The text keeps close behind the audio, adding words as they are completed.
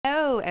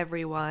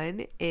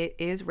everyone. It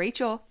is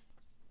Rachel.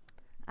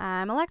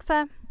 I'm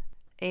Alexa.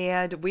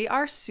 And we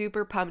are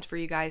super pumped for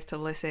you guys to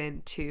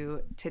listen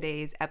to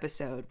today's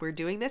episode. We're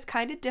doing this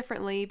kind of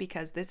differently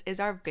because this is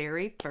our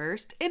very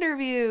first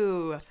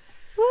interview.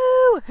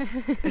 Woo!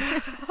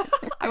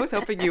 I was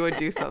hoping you would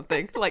do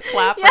something, like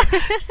clap or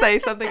say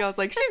something. I was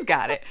like, she's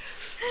got it.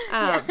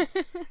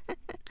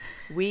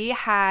 We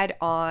had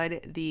on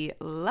the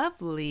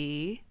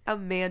lovely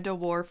Amanda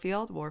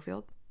Warfield.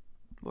 Warfield?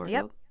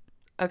 Yep.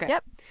 Okay.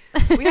 Yep.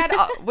 We had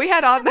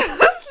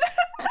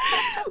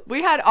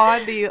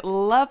on the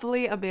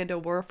lovely Amanda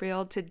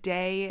Warfield.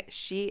 Today,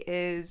 she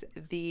is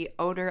the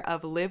owner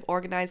of Live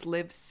Organized,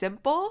 Live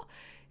Simple,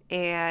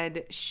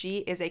 and she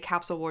is a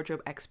capsule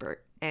wardrobe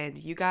expert. And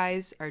you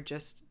guys are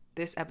just,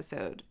 this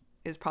episode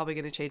is probably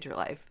going to change your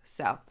life.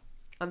 So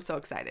I'm so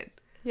excited.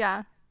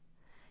 Yeah,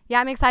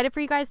 I'm excited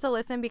for you guys to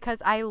listen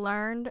because I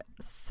learned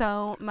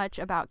so much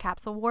about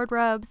capsule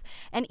wardrobes.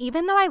 And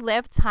even though I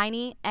live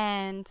tiny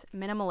and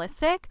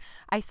minimalistic,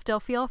 I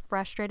still feel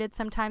frustrated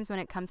sometimes when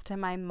it comes to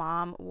my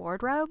mom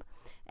wardrobe.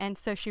 And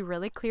so she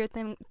really cleared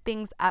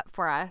things up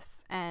for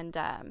us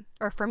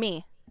or for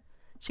me.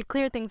 She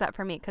cleared things up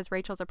for me because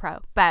Rachel's a pro.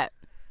 But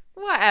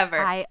whatever.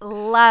 I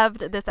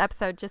loved this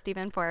episode just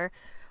even for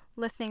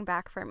listening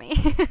back for me.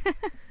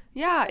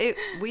 Yeah,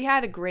 we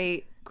had a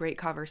great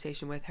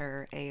conversation with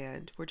her,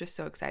 and we're just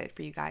so excited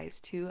for you guys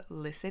to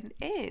listen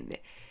in.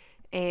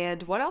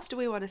 And what else do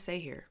we want to say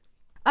here?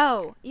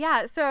 Oh,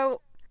 yeah.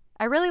 So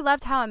I really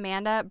loved how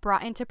Amanda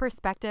brought into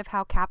perspective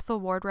how capsule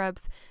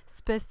wardrobes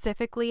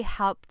specifically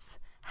helps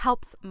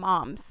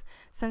moms.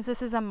 Since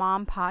this is a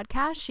mom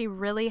podcast, she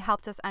really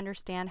helped us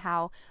understand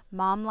how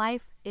mom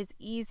life is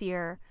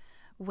easier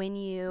when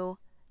you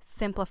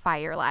simplify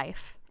your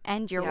life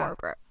and your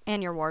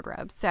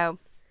wardrobe. So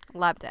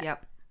loved it.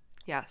 Yep.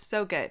 Yeah,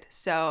 so good.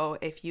 So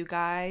if you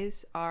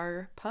guys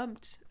are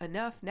pumped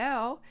enough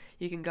now,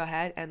 you can go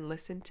ahead and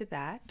listen to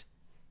that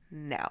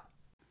now.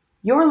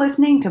 You're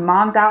listening to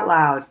Moms Out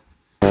Loud.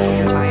 Oh,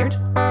 you're tired?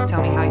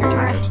 Tell me how you're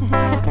tired.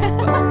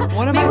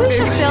 Maybe we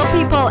should fill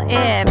people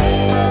in.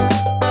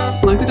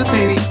 Look at us,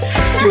 baby.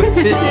 Do a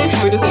spit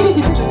take. We just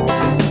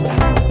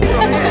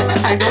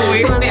I know.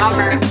 Wait. Let me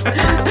offer.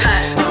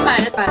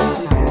 It's fine.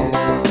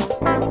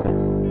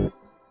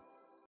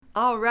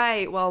 All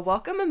right. Well,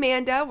 welcome,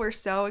 Amanda. We're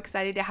so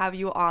excited to have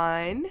you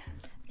on.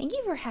 Thank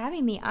you for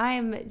having me.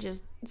 I'm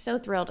just so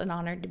thrilled and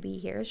honored to be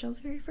here as y'all's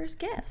very first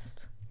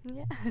guest.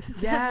 Yes.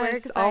 Yes. We're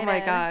excited. Oh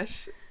my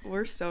gosh.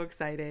 We're so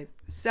excited.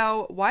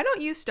 So why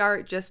don't you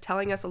start just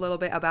telling us a little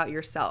bit about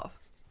yourself?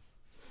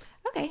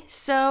 Okay,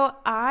 so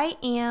I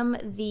am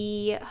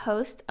the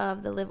host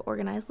of the Live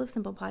Organized, Live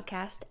Simple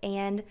podcast,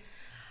 and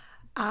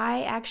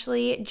I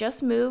actually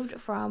just moved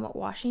from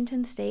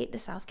Washington State to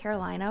South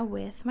Carolina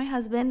with my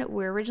husband.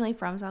 We're originally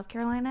from South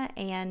Carolina,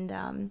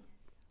 and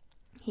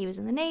he was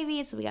in the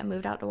Navy, so we got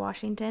moved out to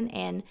Washington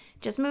and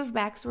just moved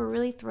back. So we're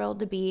really thrilled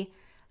to be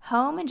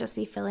home and just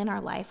be filling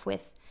our life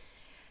with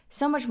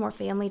so much more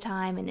family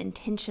time and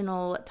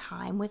intentional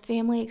time with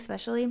family,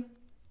 especially.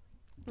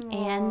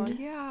 And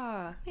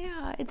yeah,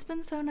 it's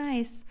been so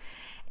nice.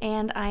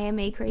 And I am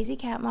a crazy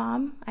cat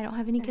mom. I don't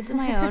have any kids of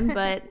my own,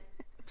 but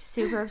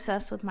super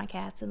obsessed with my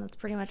cats, and that's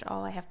pretty much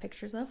all I have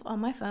pictures of on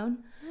my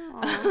phone.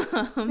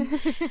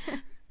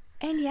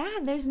 And yeah,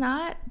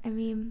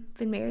 been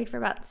married for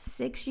about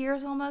 6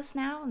 years almost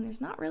now, and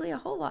there's not really a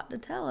whole lot to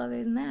tell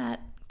other than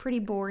that. Pretty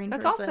boring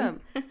That's person.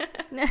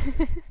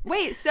 awesome.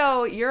 Wait,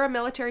 so you're a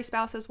military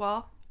spouse as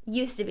well?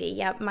 Used to be,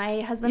 yep.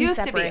 My husband is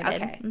separated.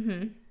 Okay.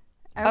 Mm-hmm.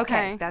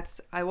 Okay,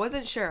 I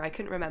wasn't sure. I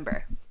couldn't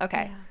remember.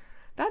 Okay. Yeah.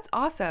 That's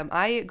awesome.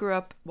 I didn't grow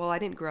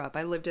up.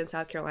 I lived in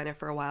South Carolina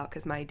for a while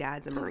because my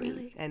dad's a Marine.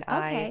 Really? And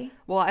I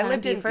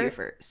lived in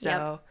Beaufort.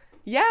 So,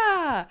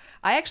 yeah.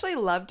 I actually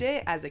loved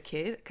it as a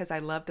kid because I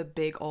loved the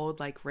big old,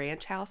 like,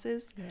 ranch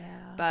houses.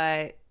 Yeah.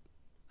 But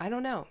I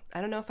don't know. I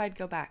don't know if I'd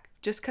go back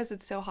just because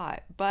it's so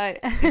hot. But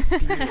it's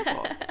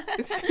beautiful.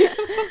 It's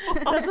beautiful.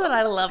 That's what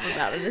I love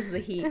about it is the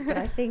heat. But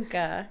I think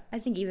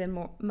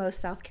even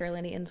most South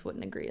Carolinians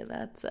wouldn't agree to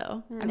that.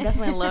 So I'm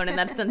definitely alone in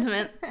that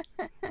sentiment.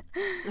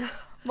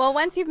 Well,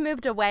 once you've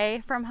moved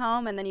away from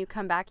home and then you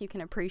come back, you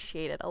can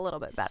appreciate it a little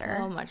bit better.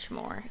 So much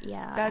more.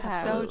 Yeah. That's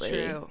absolutely.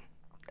 so true.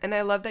 And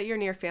I love that you're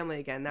near family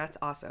again. That's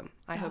awesome.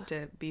 I hope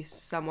to be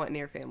somewhat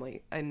near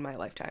family in my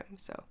lifetime.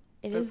 So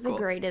it is the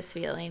greatest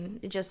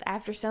feeling. Just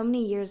after so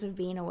many years of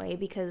being away,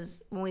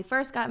 because when we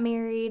first got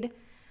married,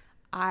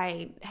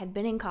 I had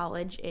been in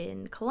college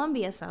in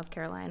Columbia, South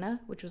Carolina,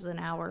 which was an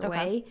hour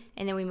away.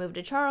 And then we moved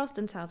to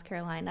Charleston, South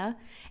Carolina.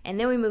 And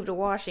then we moved to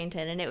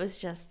Washington. And it was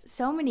just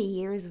so many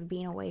years of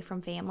being away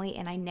from family.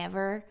 And I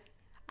never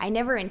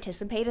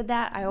anticipated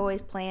that. I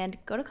always planned,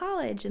 go to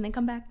college and then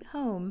come back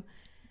home.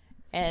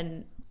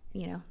 And,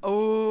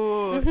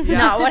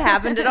 not what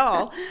happened at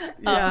all.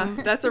 Yeah,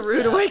 that's a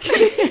rude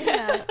awakening.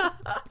 Yeah.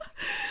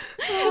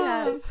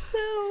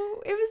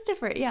 So it was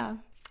different. Yeah.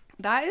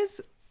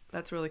 That's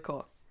really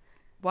cool.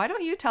 Why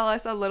don't you tell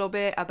us a little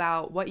bit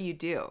about what you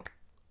do?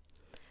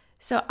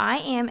 So I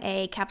am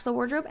a capsule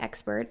wardrobe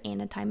expert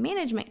and a time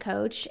management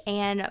coach,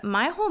 and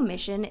my whole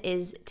mission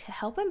is to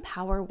help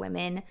empower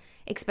women,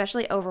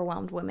 especially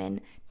overwhelmed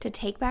women, to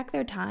take back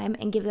their time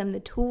and give them the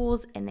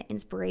tools and the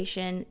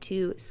inspiration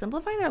to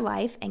simplify their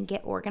life and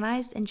get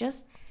organized and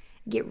just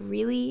get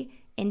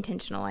really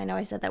intentional. I know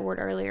I said that word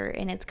earlier,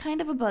 and it's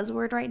kind of a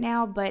buzzword right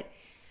now, but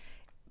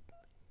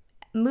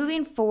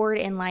moving forward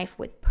in life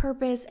with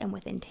purpose and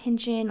with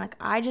intention, like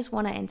I just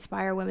want to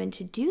inspire women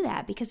to do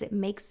that because it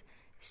makes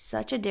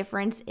such a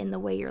difference in the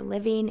way you're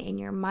living, in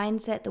your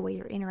mindset, the way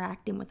you're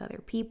interacting with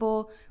other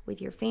people,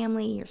 with your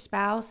family, your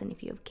spouse, and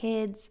if you have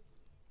kids.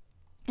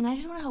 And I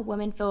just want to help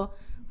women feel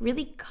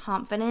really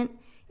confident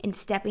in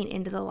stepping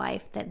into the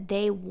life that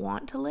they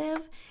want to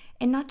live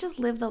and not just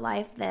live the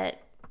life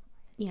that,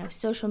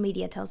 social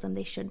media tells them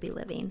they should be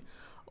living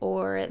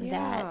or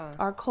that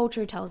our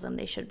culture tells them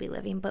they should be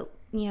living, but,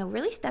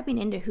 really stepping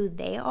into who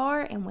they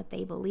are and what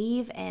they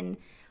believe and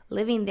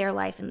living their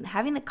life and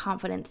having the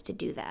confidence to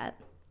do that.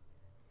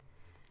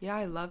 Yeah,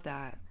 I love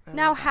that.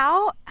 Now,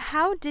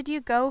 how did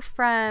you go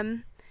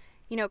from,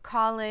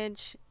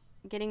 college,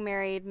 getting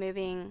married,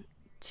 moving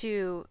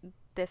to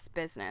this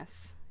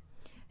business?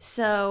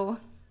 So,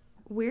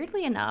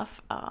 weirdly enough,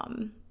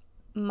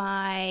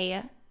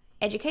 my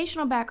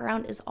educational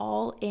background is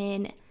all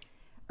in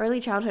early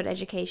childhood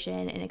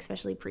education and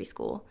especially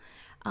preschool.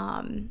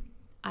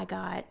 I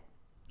got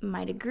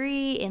my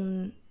degree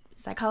in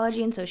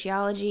psychology and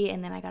sociology,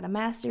 and then I got a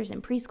master's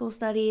in preschool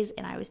studies,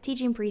 and I was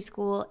teaching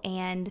preschool.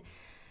 And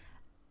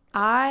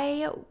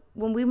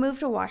when we moved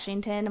to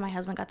Washington, my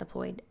husband got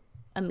deployed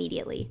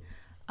immediately.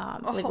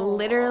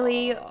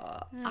 Literally,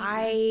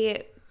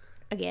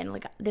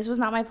 this was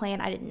not my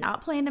plan. I did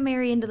not plan to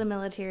marry into the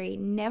military,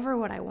 never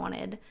what I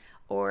wanted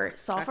or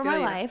saw for my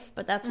life,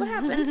 but that's what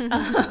happened.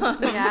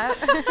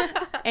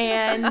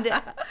 And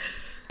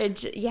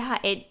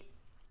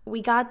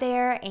we got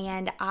there,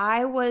 and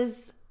I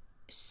was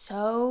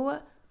so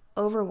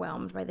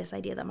overwhelmed by this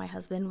idea that my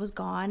husband was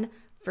gone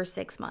for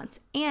 6 months,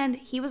 and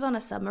he was on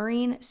a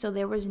submarine, so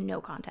there was no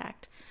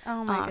contact.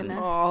 Oh my goodness.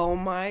 Oh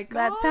my god.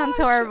 That sounds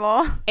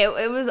horrible.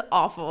 It was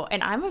awful,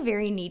 and I'm a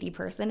very needy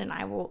person, and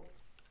I will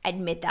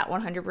admit that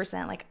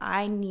 100%. Like,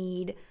 I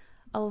need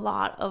a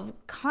lot of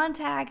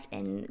contact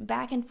and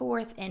back and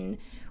forth, and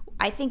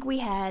I think we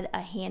had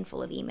a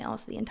handful of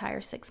emails the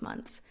entire 6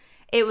 months.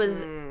 It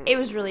was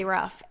really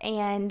rough,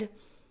 and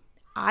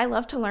I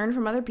love to learn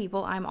from other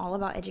people. I'm all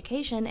about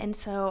education, and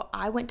so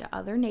I went to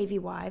other Navy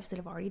wives that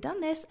have already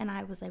done this, and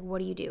I was like, what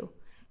do you do?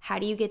 How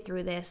do you get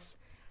through this?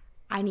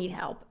 I need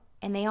help.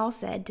 And they all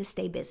said to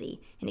stay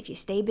busy, and if you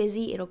stay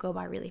busy, it'll go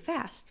by really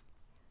fast.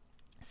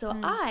 So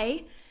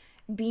I,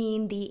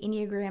 being the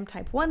Enneagram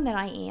type 1 that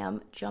I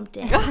am, jumped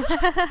in.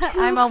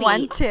 I'm a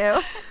 1 too.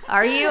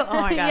 Are you?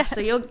 Oh my gosh. Yes.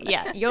 So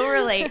you'll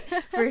relate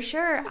for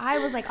sure. I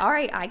was like, all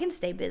right, I can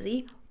stay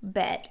busy.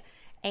 Bet.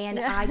 And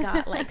I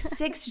got like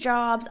 6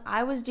 jobs.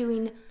 I was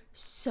doing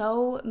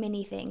so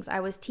many things. I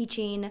was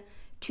teaching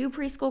 2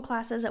 preschool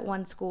classes at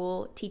one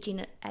school,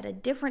 teaching at a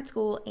different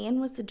school, and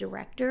was the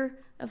director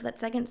of that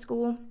second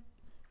school.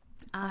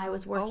 I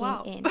was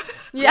working in...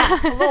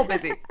 a little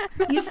busy.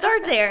 You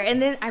start there.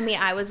 And then,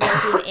 I was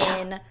working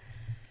in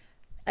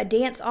a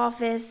dance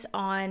office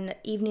on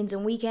evenings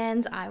and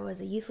weekends. I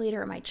was a youth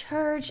leader at my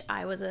church.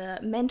 I was a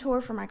mentor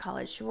for my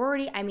college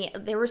sorority.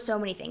 There were so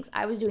many things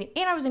I was doing.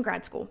 And I was in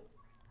grad school.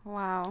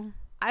 Wow.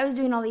 I was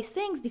doing all these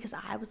things because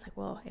I was like,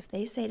 well, if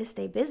they say to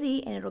stay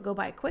busy and it'll go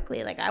by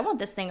quickly, like, I want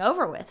this thing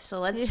over with.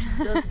 So let's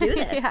do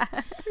this.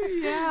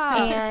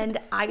 Yeah. And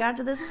I got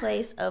to this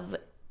place of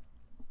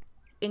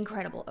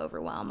incredible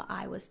overwhelm.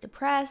 I was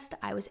depressed.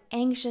 I was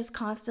anxious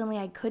constantly.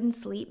 I couldn't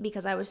sleep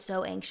because I was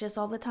so anxious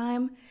all the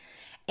time.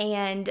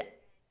 And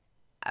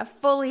I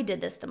fully did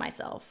this to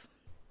myself.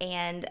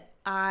 And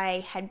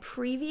I had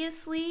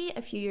previously,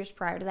 a few years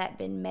prior to that,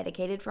 been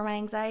medicated for my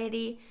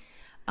anxiety.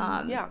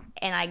 And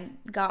I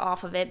got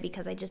off of it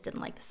because I just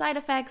didn't like the side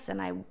effects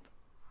and I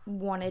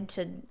wanted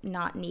to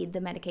not need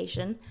the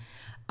medication.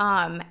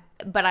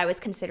 But I was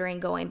considering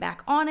going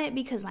back on it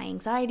because my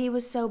anxiety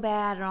was so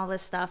bad and all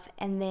this stuff.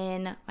 And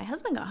then my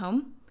husband got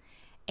home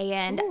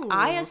and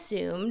I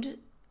assumed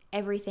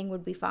everything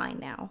would be fine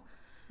now.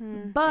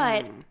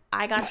 But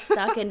I got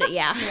stuck into,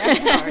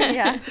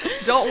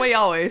 Don't we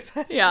always?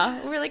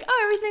 Yeah. We're like,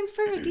 oh, everything's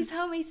perfect. He's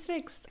home. He's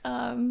fixed.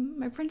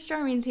 My Prince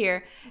Charming's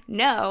here.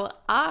 No,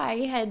 I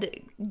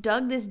had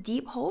dug this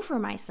deep hole for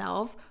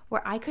myself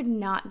where I could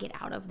not get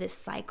out of this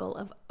cycle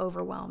of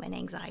overwhelm and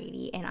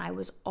anxiety. And I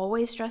was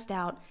always stressed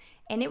out.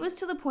 And it was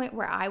to the point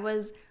where I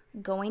was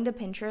going to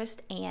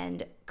Pinterest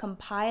and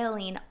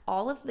compiling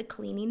all of the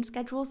cleaning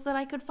schedules that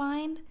I could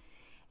find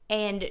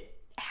and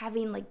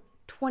having like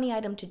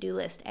 20-item to-do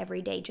list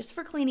every day just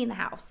for cleaning the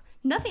house.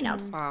 Nothing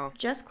else. Wow.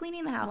 Just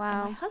cleaning the house.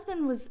 Wow. And my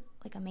husband was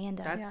like,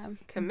 Amanda, that's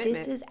commitment.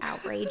 This is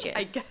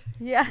outrageous.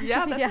 Yeah,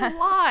 that's a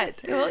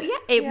lot. Well,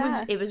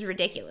 it was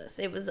ridiculous.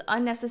 It was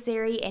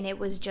unnecessary, and it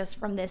was just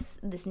from this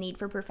need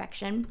for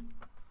perfection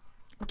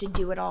to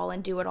do it all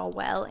and do it all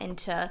well, and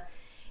to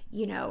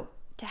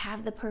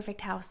have the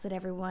perfect house that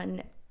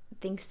everyone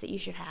thinks that you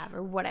should have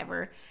or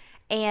whatever.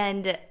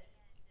 And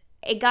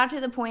it got to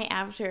the point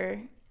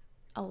after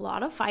a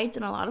lot of fights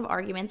and a lot of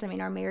arguments. I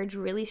mean, our marriage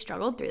really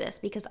struggled through this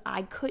because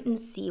I couldn't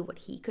see what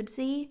he could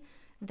see,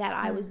 that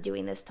I was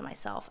doing this to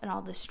myself, and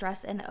all the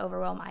stress and the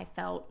overwhelm I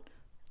felt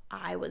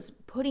I was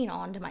putting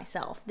on to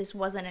myself. This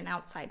wasn't an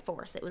outside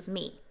force. It was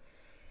me.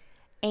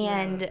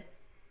 And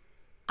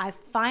I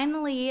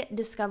finally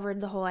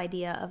discovered the whole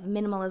idea of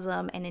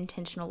minimalism and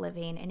intentional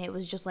living, and it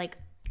was just like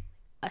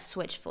a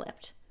switch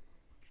flipped.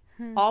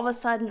 All of a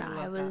sudden,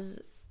 I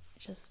was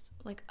just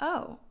like,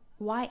 oh,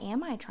 why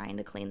am I trying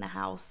to clean the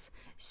house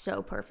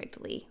so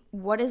perfectly?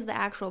 What is the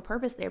actual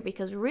purpose there?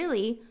 Because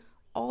really,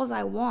 all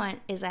I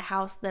want is a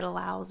house that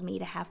allows me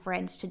to have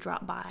friends to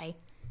drop by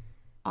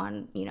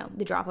on, you know,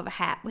 the drop of a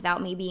hat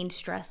without me being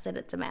stressed that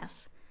it's a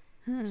mess.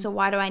 So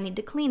why do I need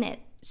to clean it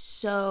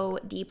so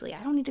deeply?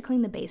 I don't need to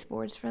clean the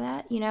baseboards for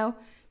that, you know?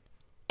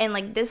 And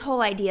like this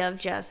whole idea of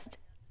just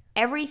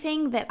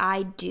everything that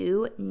I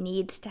do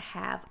needs to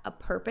have a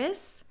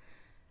purpose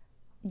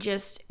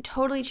just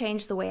totally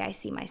changed the way I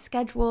see my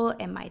schedule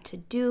and my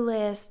to-do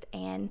list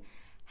and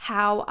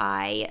how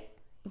I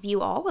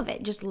view all of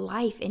it, just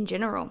life in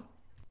general.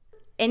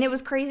 And it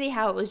was crazy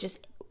how it was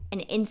just an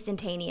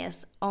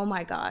instantaneous, oh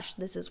my gosh,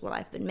 this is what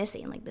I've been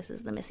missing. Like, this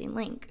is the missing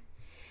link.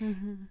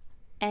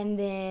 And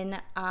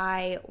then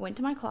I went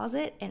to my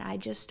closet and I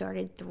just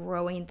started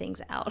throwing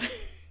things out,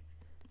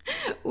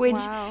 which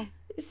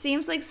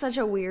seems like such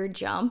a weird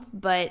jump.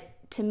 But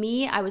to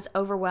me, I was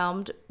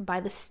overwhelmed by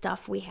the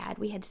stuff we had.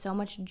 We had so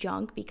much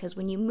junk because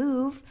when you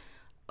move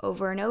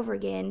over and over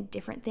again,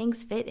 different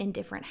things fit in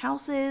different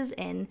houses,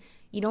 and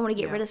you don't want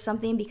to get rid of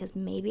something because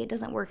maybe it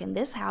doesn't work in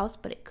this house,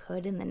 but it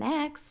could in the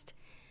next.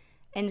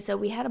 And so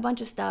we had a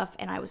bunch of stuff,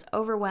 and I was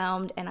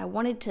overwhelmed, and I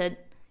wanted to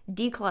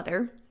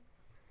declutter,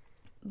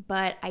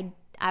 but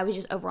I was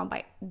just overwhelmed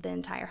by the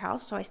entire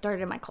house. So I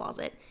started in my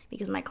closet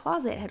because my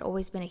closet had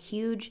always been a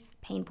huge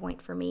pain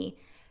point for me.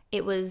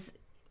 It was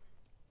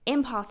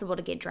impossible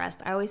to get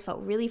dressed. I always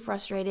felt really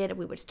frustrated.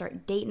 We would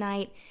start date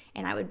night,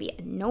 and I would be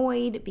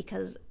annoyed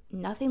because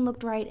nothing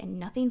looked right and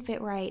nothing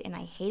fit right, and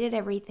I hated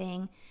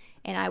everything.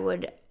 And I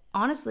would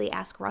honestly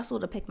ask Russell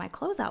to pick my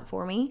clothes out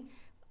for me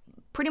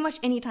pretty much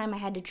anytime I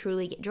had to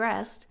truly get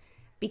dressed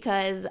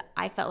because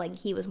I felt like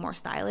he was more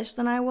stylish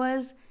than I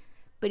was.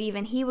 But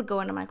even he would go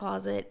into my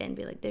closet and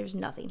be like, there's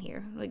nothing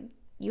here. Like,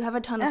 you have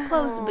a ton of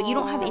clothes, but you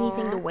don't have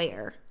anything to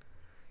wear.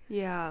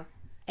 Yeah.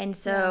 And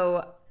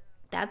so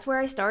that's where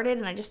I started,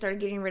 and I just started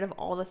getting rid of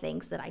all the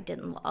things that I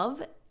didn't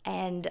love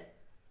and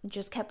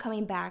just kept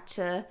coming back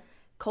to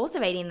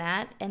cultivating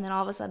that. And then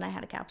all of a sudden I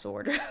had a capsule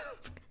wardrobe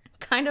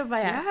kind of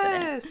by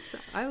accident. Yes,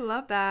 I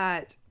love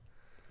that.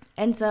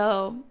 And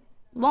so,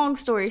 long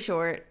story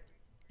short,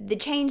 the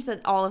change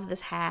that all of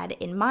this had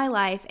in my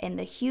life and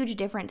the huge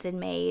difference it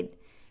made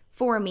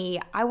for me,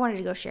 I wanted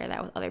to go share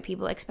that with other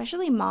people,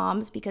 especially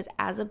moms, because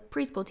as a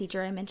preschool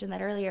teacher, I mentioned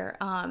that earlier,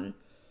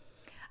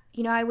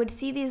 you know, I would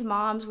see these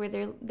moms where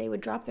they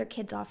would drop their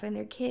kids off and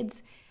their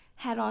kids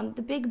had on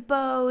the big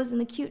bows and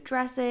the cute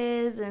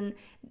dresses, and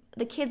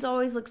the kids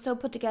always looked so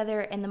put together,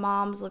 and the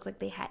moms looked like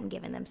they hadn't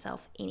given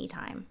themselves any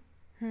time.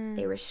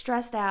 They were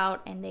stressed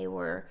out, and they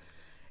were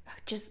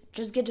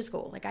just get to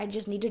school. Like, I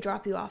just need to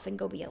drop you off and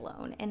go be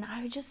alone. And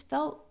I just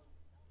felt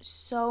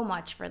so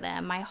much for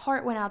them. My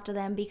heart went out to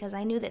them because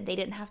I knew that they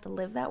didn't have to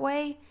live that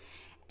way.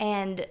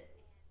 And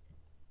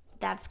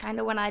that's kind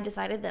of when I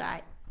decided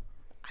that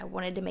I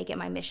wanted to make it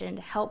my mission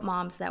to help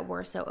moms that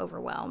were so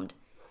overwhelmed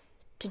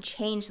to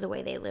change the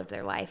way they lived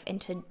their life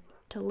and to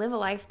live a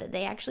life that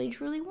they actually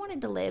truly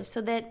wanted to live, so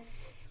that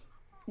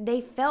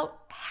they felt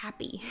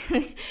happy.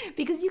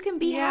 Because you can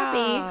be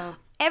happy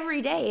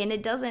every day,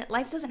 and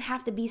life doesn't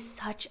have to be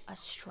such a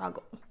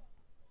struggle.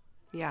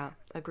 Yeah,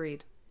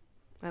 agreed.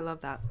 I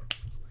love that.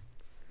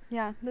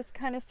 Yeah, this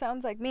kind of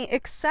sounds like me,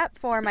 except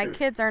for my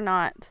kids are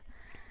not,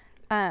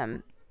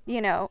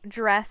 you know,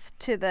 dressed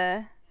to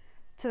the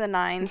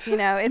nines, you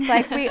know. It's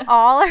like we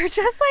all are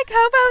just like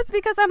hobos,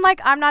 because I'm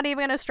like, I'm not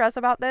even going to stress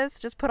about this.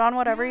 Just put on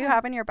whatever you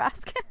have in your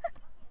basket.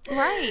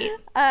 Right.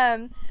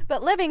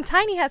 But living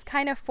tiny has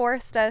kind of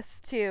forced us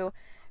to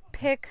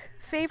pick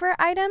favorite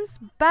items,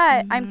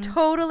 but I'm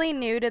totally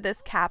new to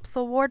this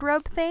capsule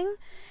wardrobe thing,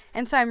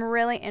 and so I'm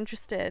really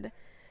interested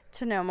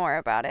to know more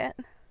about it.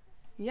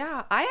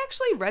 Yeah, I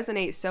actually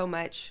resonate so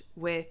much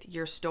with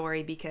your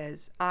story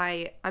because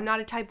I'm not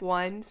a type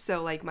 1,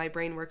 so like my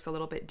brain works a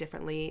little bit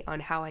differently on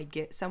how I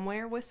get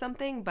somewhere with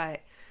something,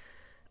 but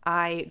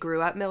I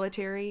grew up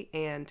military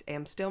and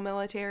am still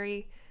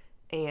military,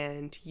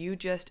 and you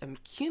just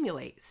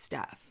accumulate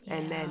stuff. Yeah.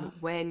 And then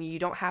when you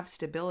don't have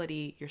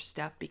stability, your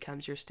stuff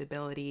becomes your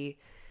stability.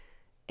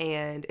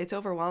 And it's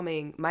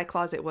overwhelming. My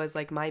closet was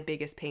like my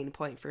biggest pain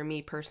point for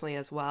me personally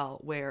as well,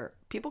 where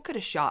people could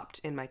have shopped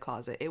in my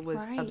closet. It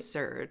was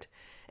absurd.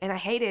 And I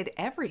hated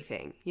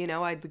everything. You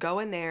know, I'd go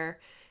in there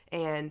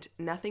and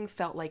nothing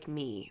felt like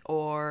me,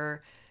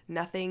 or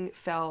nothing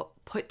felt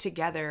put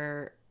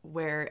together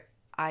where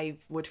I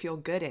would feel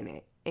good in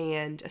it.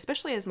 And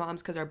especially as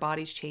moms, because our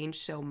bodies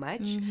change so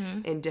much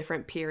in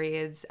different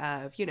periods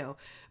of, you know,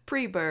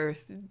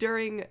 pre-birth,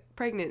 during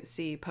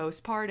pregnancy,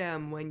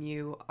 postpartum, when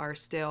you are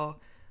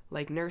still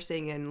like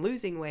nursing and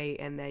losing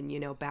weight, and then, you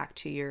know, back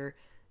to your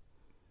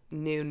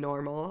new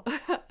normal.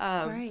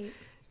 Right.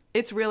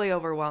 It's really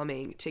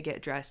overwhelming to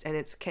get dressed, and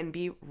it can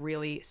be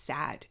really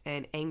sad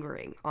and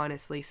angering,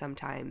 honestly,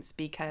 sometimes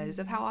because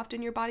of how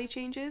often your body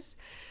changes.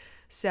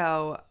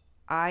 So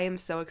I am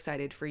so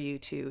excited for you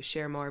to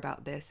share more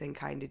about this and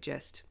kind of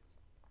just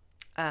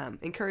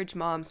encourage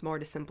moms more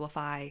to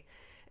simplify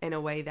in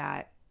a way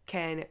that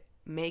can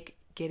make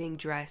getting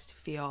dressed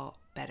feel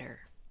better,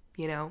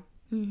 you know?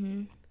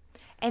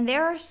 And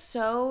there are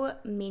so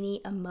many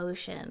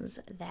emotions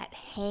that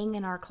hang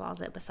in our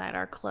closet beside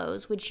our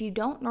clothes, which you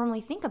don't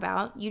normally think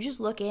about. You just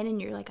look in and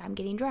you're like, I'm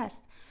getting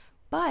dressed.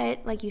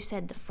 But like you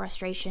said, the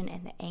frustration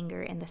and the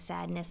anger and the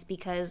sadness,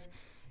 because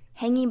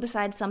hanging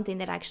beside something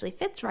that actually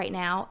fits right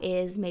now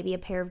is maybe a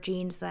pair of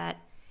jeans that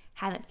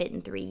haven't fit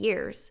in 3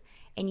 years.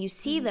 And you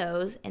see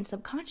those, and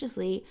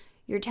subconsciously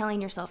you're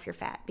telling yourself you're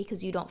fat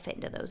because you don't fit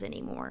into those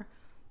anymore.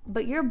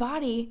 But your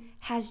body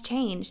has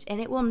changed, and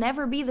it will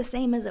never be the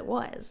same as it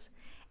was.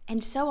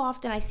 And so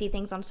often I see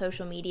things on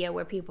social media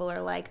where people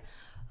are like,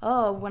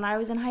 oh, when I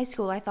was in high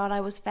school, I thought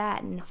I was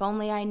fat, and if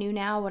only I knew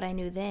now what I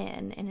knew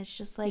then. And it's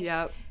just like,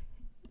 Yep.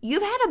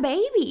 you've had a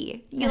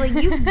baby.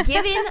 You've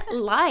given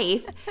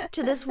life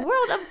to this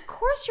world. Of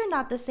course you're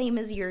not the same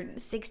as your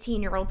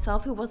 16-year-old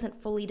self who wasn't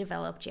fully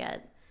developed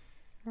yet.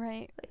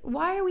 Right.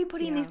 Why are we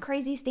putting these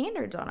crazy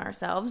standards on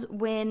ourselves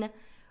when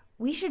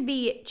we should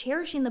be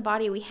cherishing the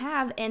body we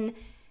have? And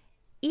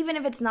even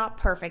if it's not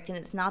perfect and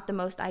it's not the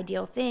most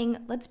ideal thing,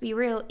 let's be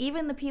real,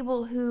 even the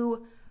people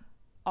who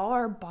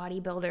are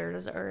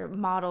bodybuilders or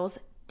models,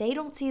 they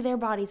don't see their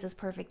bodies as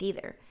perfect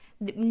either.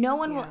 No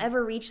one will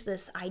ever reach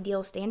this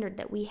ideal standard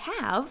that we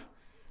have.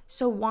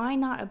 So why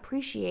not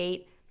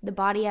appreciate the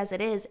body as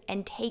it is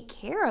and take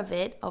care of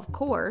it, of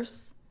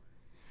course,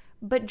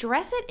 but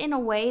dress it in a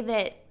way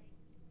that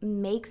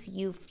makes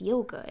you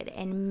feel good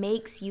and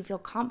makes you feel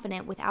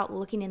confident without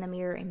looking in the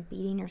mirror and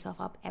beating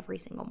yourself up every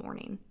single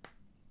morning.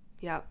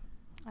 Yep.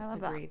 I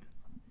love Agreed.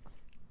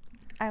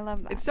 that. I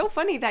love that. It's so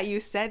funny that you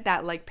said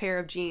that, like, pair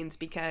of jeans,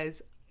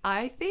 because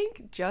I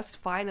think just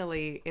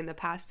finally in the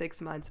past 6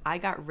 months, I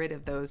got rid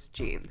of those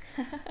jeans.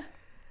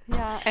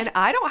 Yeah. And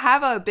I don't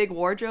have a big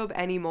wardrobe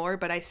anymore,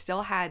 but I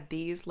still had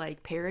these,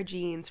 like, pair of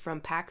jeans from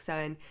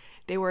PacSun.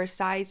 They were a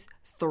size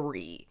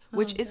 3,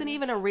 which isn't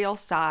even a real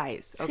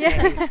size,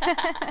 okay?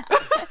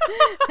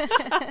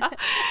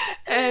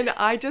 And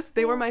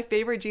they were my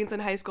favorite jeans in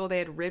high school. They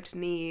had ripped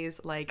knees.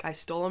 Like, I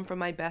stole them from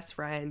my best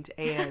friend,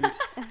 and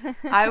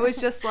I was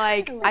just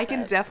like, I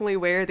can definitely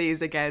wear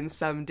these again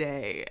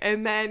someday.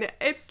 And then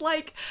it's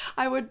like,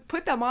 I would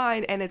put them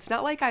on, and it's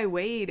not like I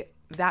weighed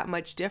that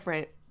much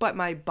different, but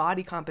my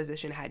body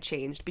composition had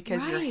changed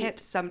because your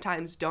hips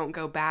sometimes don't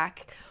go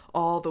back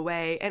all the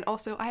way. And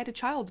also, I had a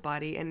child's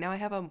body, and now I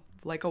have a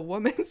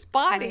woman's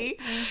body.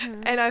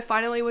 And I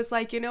finally was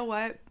like, you know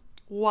what?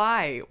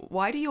 Why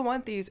do you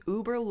want these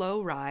uber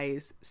low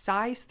rise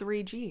size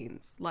 3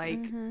 jeans? Like,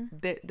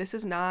 this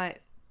is not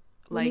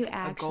like you a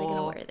actually goal.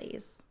 gonna wear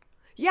these?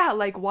 Yeah,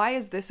 like, why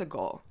is this a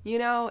goal? You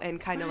know, and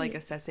kind of like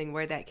assessing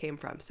where that came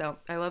from. So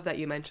I love that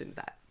you mentioned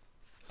that.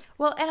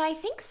 Well, and I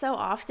think so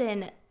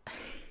often,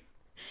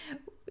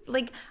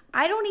 like,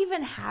 I don't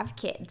even have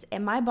kids,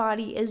 and my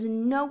body is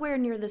nowhere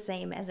near the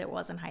same as it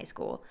was in high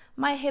school.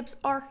 My hips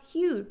are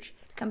huge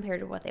compared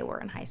to what they were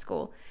in high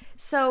school.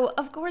 So,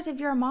 of course, if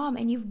you're a mom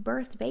and you've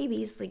birthed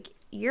babies, like,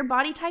 your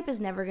body type is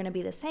never going to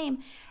be the same.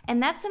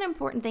 And that's an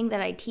important thing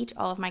that I teach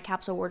all of my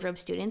capsule wardrobe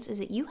students, is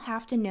that you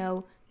have to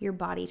know your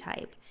body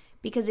type.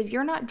 Because if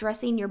you're not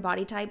dressing your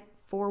body type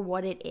for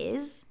what it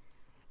is,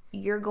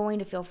 you're going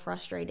to feel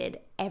frustrated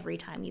every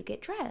time you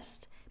get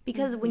dressed.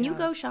 Because when you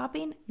go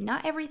shopping,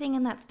 not everything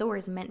in that store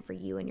is meant for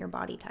you and your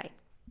body type.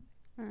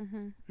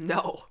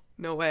 No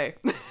way.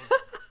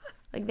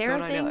 Like, there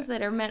are things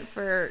that are meant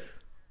for,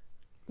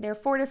 there are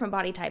 4 different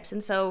body types.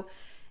 And so,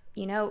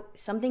 you know,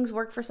 some things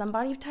work for some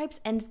body types,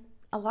 and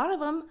a lot of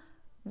them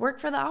work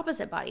for the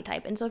opposite body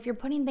type. And so if you're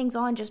putting things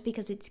on just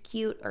because it's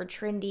cute or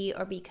trendy,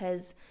 or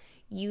because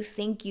you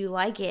think you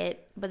like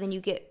it, but then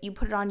you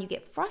put it on, you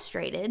get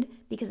frustrated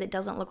because it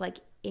doesn't look like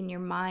in your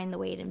mind the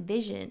way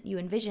you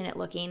envision it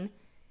looking,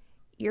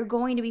 you're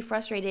going to be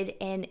frustrated.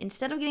 And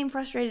instead of getting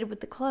frustrated with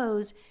the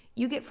clothes,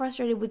 you get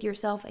frustrated with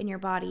yourself and your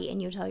body,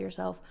 and you tell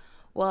yourself,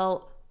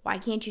 well, why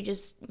can't you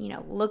just,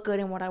 look good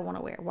in what I want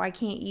to wear? Why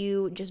can't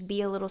you just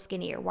be a little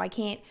skinnier? Why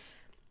can't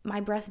my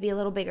breasts be a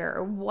little bigger?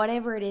 Or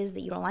whatever it is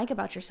that you don't like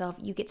about yourself,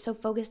 you get so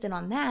focused in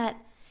on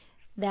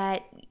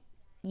that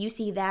you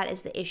see that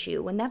as the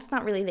issue, when that's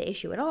not really the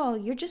issue at all.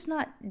 You're just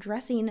not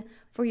dressing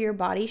for your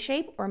body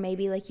shape, or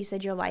maybe, like you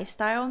said, your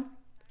lifestyle.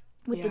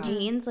 With the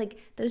jeans, like,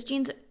 those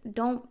jeans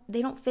don't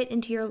fit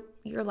into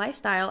your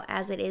lifestyle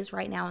as it is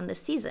right now in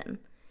this season.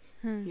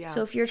 Yeah.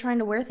 So if you're trying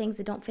to wear things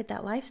that don't fit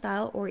that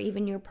lifestyle, or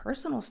even your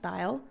personal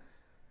style,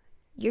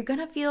 you're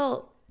gonna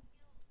feel,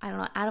 I don't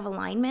know, out of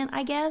alignment,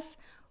 I guess,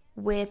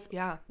 with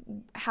Yeah.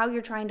 how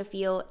you're trying to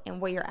feel and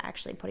what you're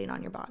actually putting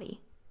on your body.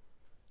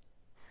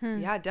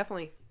 Yeah,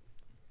 definitely.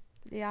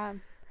 Yeah.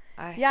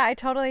 I- Yeah, I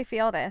totally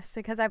feel this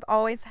because I've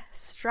always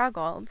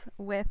struggled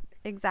with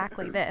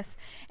exactly this.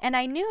 And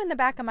I knew in the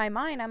back of my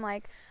mind, I'm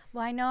like,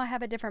 well, I know I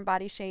have a different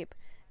body shape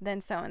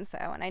than so and so.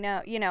 And I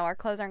know, our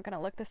clothes aren't going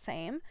to look the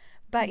same.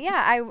 But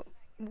yeah, I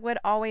would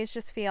always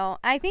just feel,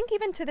 I think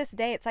even to this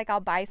day, it's like I'll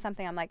buy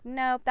something. I'm like,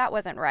 nope, that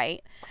wasn't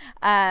right.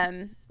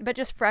 But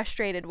just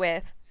frustrated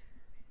with,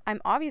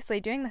 I'm obviously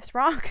doing this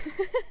wrong.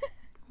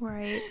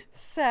 Right.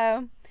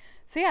 So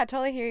yeah, I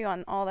totally hear you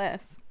on all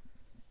this.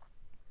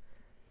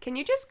 Can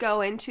you just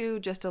go into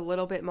just a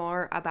little bit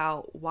more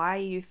about why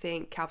you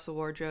think capsule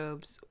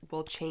wardrobes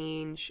will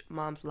change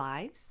moms'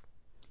 lives?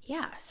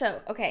 Yeah.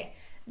 So, okay.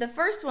 The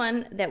first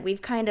one that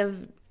we've kind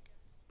of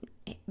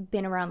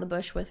been around the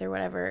bush with or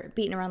whatever,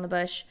 beaten around the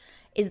bush,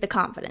 is the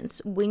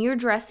confidence. When you're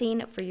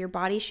dressing for your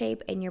body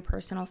shape and your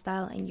personal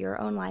style and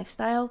your own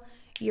lifestyle,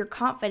 your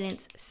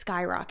confidence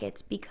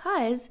skyrockets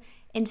because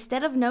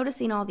instead of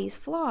noticing all these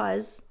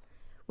flaws,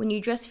 when you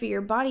dress for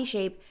your body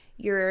shape,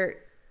 you're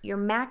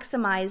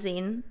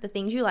maximizing the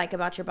things you like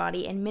about your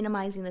body and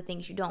minimizing the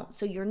things you don't.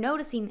 So you're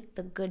noticing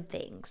the good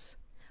things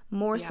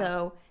more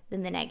so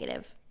than the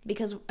negative.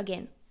 Because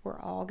again, we're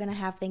all going to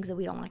have things that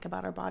we don't like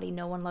about our body.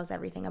 No one loves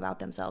everything about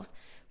themselves.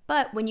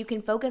 But when you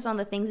can focus on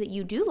the things that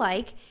you do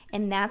like,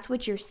 and that's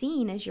what you're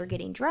seeing as you're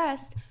getting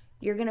dressed,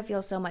 you're going to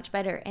feel so much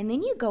better. And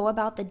then you go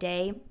about the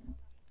day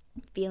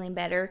feeling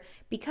better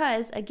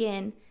because,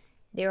 again,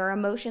 there are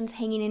emotions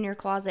hanging in your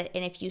closet.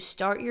 And if you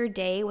start your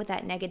day with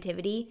that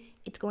negativity,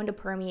 it's going to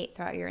permeate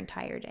throughout your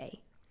entire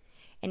day.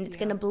 And it's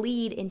going to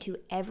bleed into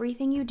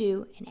everything you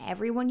do and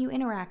everyone you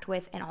interact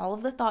with and all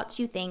of the thoughts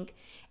you think,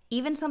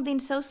 even something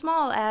so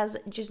small as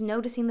just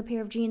noticing the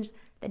pair of jeans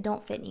that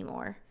don't fit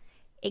anymore.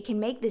 It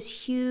can make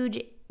this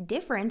huge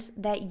difference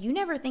that you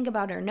never think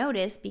about or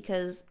notice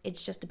because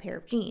it's just a pair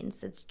of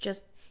jeans. It's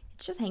just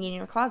hanging in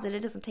your closet.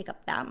 It doesn't take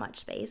up that much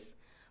space.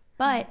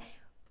 But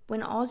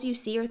when all you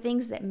see are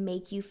things that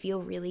make you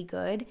feel really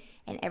good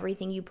and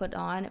everything you put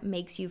on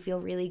makes you feel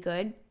really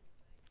good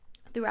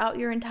throughout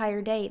your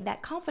entire day,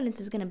 that confidence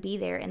is going to be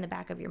there in the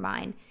back of your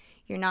mind.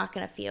 You're not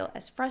going to feel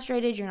as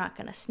frustrated. You're not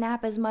going to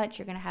snap as much.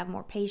 You're going to have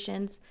more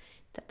patience.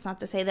 That's not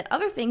to say that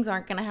other things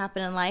aren't going to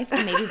happen in life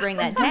and maybe bring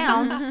that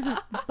down.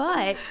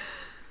 But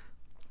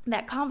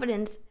that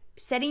confidence,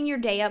 setting your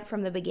day up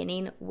from the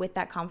beginning with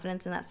that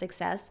confidence and that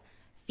success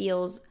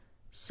feels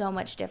so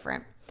much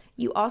different.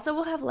 You also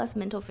will have less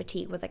mental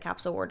fatigue with a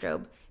capsule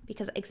wardrobe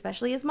because,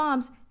 especially as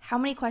moms, how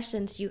many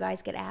questions do you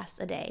guys get asked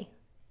a day?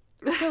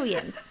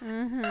 Trillions.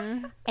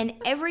 And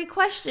every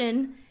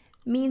question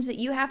means that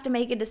you have to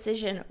make a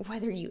decision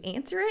whether you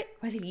answer it,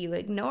 whether you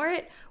ignore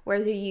it,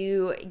 whether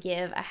you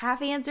give a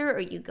half answer or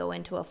you go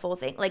into a full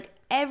thing. Like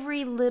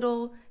every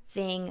little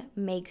thing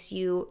makes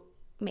you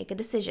make a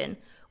decision,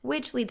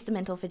 which leads to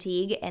mental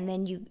fatigue. And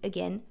then you,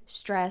 again,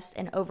 stressed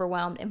and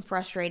overwhelmed and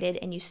frustrated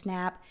and you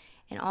snap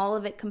and all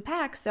of it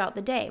compacts throughout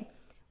the day.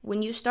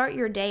 When you start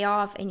your day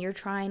off and you're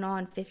trying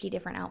on 50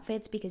 different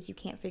outfits because you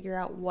can't figure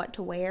out what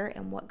to wear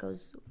and what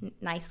goes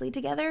nicely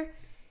together,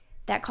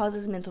 that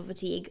causes mental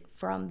fatigue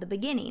from the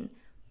beginning.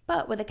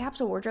 But with a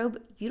capsule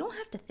wardrobe, you don't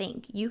have to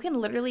think. You can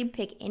literally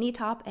pick any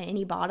top and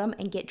any bottom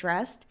and get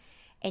dressed,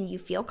 and you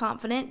feel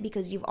confident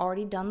because you've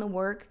already done the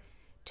work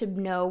to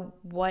know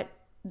what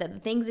the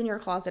things in your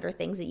closet are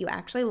things that you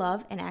actually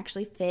love and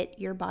actually fit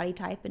your body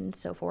type and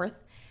so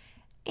forth.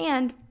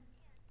 And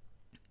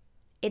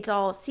it's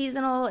all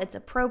seasonal, it's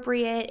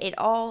appropriate,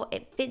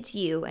 it fits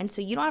you. And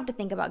so you don't have to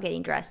think about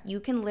getting dressed. You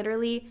can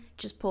literally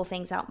just pull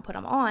things out and put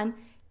them on,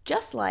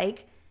 just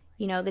like,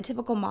 the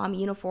typical mom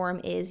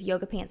uniform is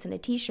yoga pants and a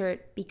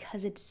t-shirt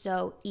because it's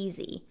so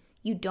easy.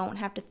 You don't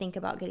have to think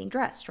about getting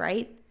dressed,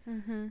 right?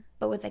 Mm-hmm.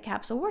 But with a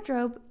capsule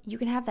wardrobe, you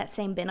can have that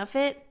same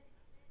benefit,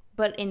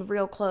 but in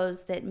real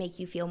clothes that make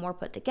you feel more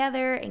put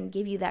together and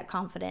give you that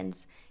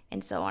confidence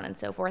and so on and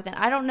so forth. And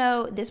I don't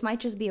know, this might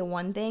just be a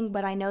one thing,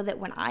 but I know that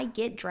when I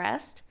get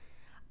dressed,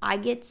 I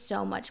get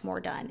so much more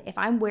done. If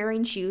I'm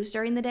wearing shoes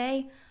during the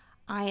day,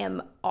 I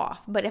am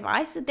off. But if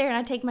I sit there and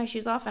I take my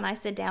shoes off and I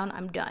sit down,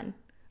 I'm done.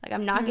 Like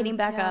I'm not getting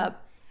back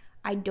up.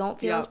 I don't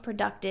feel as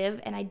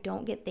productive and I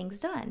don't get things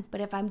done.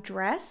 But if I'm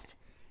dressed,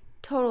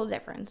 total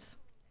difference.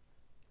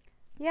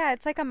 Yeah,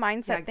 it's like a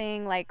mindset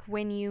thing, like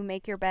when you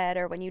make your bed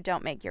or when you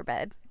don't make your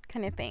bed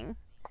kind of thing.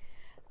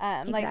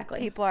 Exactly.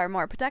 Like people are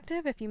more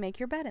productive if you make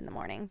your bed in the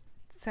morning.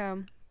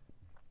 So,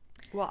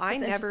 well, I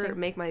never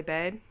make my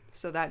bed,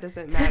 so that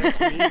doesn't matter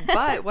to me.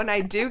 But when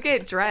I do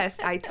get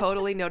dressed, I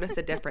totally notice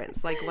a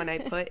difference. Like when I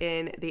put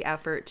in the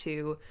effort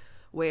to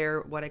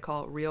wear what I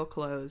call real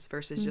clothes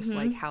versus just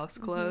like house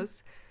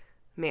clothes,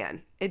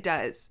 man, it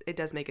does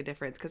make a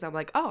difference because I'm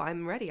like, oh,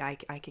 I'm ready. I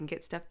can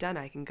get stuff done.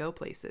 I can go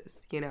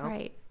places,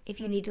 Right. If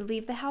you need to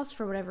leave the house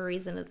for whatever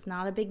reason, it's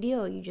not a big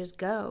deal. You just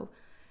go.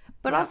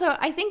 But also,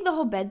 I think the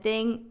whole bed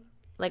thing,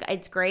 like,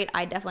 it's great.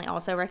 I definitely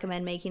also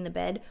recommend making the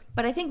bed.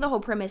 But I think the whole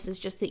premise is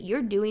just that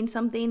you're doing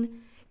something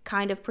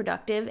kind of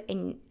productive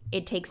and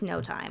it takes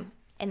no time.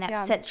 and that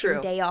Yeah, sets your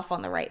true. day off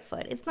on the right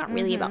foot. It's not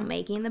really about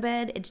making the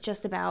bed. It's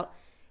just about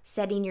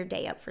setting your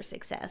day up for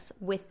success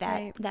with that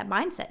Right. that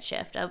mindset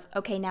shift of,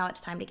 okay, now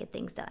it's time to get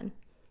things done.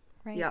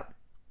 Right. Yep.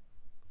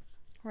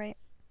 Right.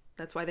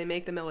 That's why they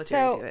make the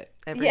military So- do it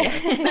every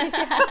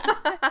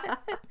day.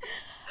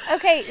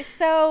 Okay,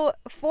 so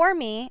for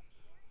me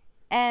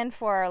and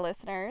for our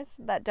listeners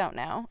that don't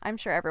know, I'm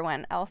sure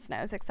everyone else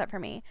knows except for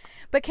me.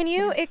 But can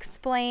you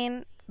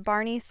explain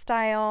Barney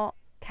style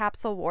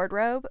capsule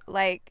wardrobe?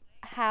 Like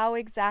how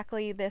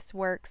exactly this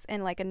works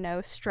in like a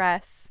no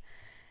stress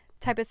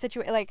type of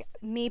situation, like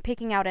me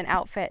picking out an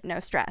outfit,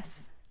 no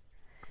stress.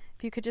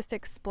 If you could just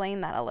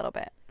explain that a little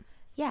bit.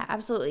 Yeah,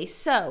 absolutely.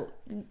 So,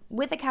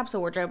 with a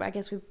capsule wardrobe, I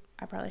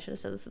probably should have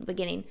said this at the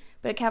beginning,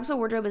 but a capsule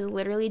wardrobe is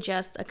literally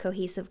just a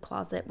cohesive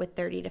closet with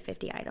 30 to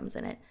 50 items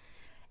in it.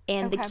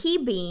 And the Okay. key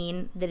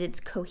being that it's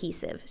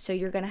cohesive. So,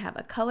 you're going to have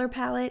a color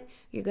palette,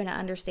 you're going to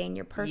understand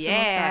your personal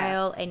Yeah.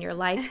 style and your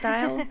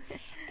lifestyle.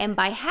 And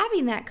by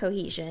having that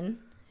cohesion,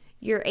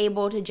 you're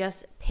able to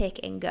just pick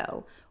and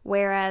go.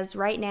 Whereas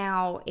right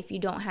now, if you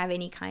don't have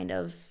any kind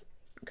of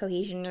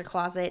cohesion in your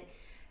closet,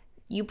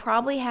 you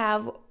probably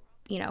have,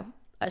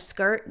 a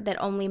skirt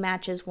that only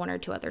matches one or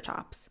two other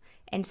tops.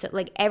 And so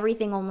like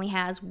everything only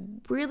has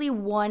really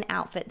one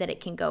outfit that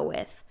it can go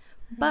with.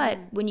 But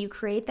when you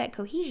create that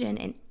cohesion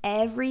and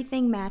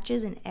everything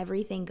matches and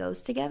everything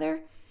goes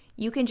together,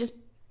 you can just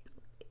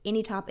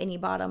any top, any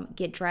bottom,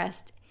 get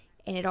dressed,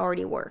 and it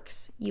already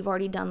works. You've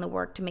already done the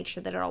work to make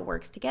sure that it all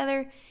works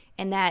together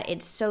and that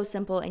it's so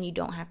simple and you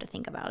don't have to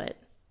think about it.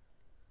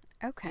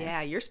 Okay.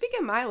 Yeah, you're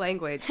speaking my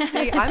language.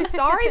 See, I'm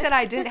sorry that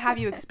I didn't have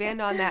you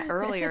expand on that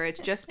earlier. It's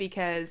just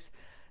because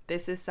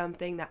this is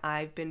something that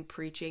I've been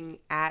preaching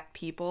at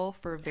people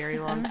for a very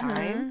long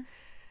time.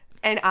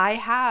 And I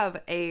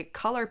have a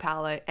color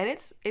palette, and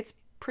it's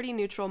pretty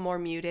neutral, more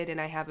muted,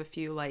 and I have a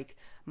few like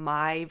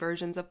my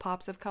versions of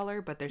pops of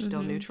color, but they're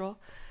still neutral.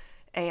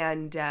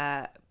 And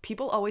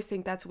people always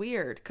think that's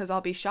weird because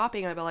I'll be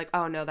shopping and I'll be like,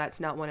 oh no, that's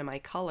not one of my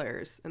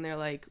colors. And they're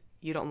like,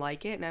 you don't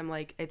like it? And I'm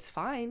like, it's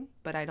fine,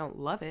 but I don't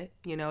love it.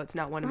 It's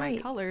not one of my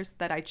Right. colors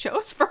that I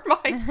chose for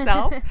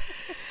myself.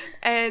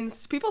 And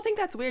people think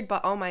that's weird,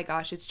 but oh my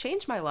gosh, it's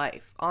changed my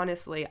life.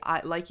 Honestly,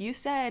 like you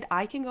said,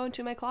 I can go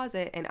into my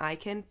closet and I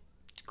can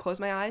close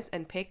my eyes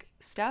and pick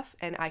stuff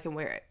and I can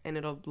wear it and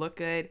it'll look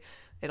good,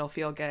 it'll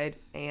feel good,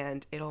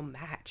 and it'll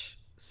match.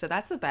 So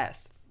that's the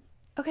best.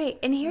 Okay,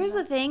 and here's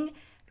the thing.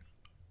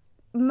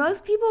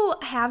 Most people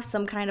have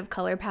some kind of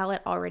color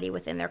palette already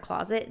within their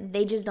closet.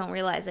 They just don't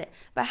realize it.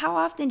 But how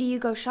often do you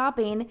go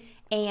shopping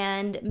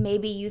and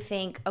maybe you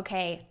think,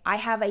 okay, I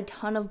have a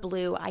ton of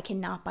blue. I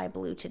cannot buy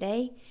blue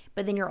today.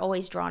 But then you're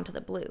always drawn to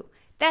the blue.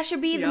 That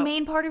should be the Yep.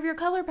 main part of your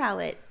color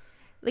palette.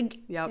 Like,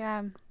 Yep.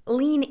 Yeah.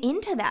 lean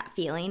into that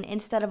feeling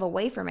instead of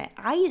away from it.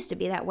 I used to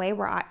be that way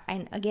where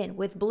and again,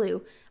 with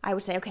blue, I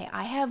would say, okay,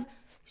 I have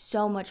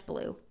so much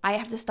blue. I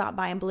have to stop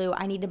buying blue.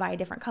 I need to buy a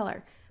different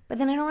color. But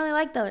then I don't really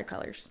like the other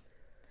colors.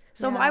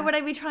 So why would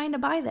I be trying to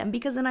buy them?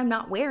 Because then I'm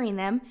not wearing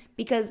them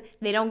because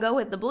they don't go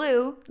with the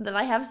blue that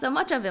I have so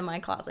much of in my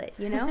closet,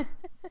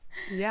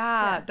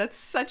 Yeah, that's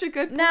such a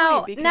good point.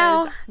 No, because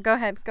no. Go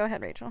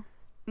ahead, Rachel.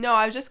 No,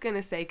 I was just going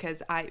to say,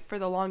 because for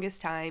the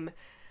longest time,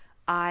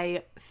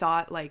 I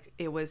thought like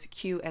it was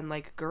cute and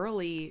like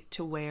girly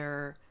to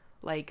wear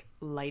like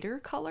lighter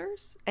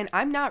colors. And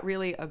I'm not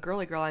really a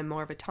girly girl. I'm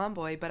more of a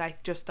tomboy, but I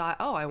just thought,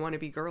 oh, I want to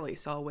be girly.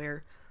 So I'll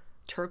wear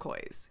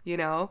turquoise,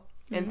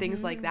 and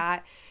things like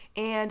that.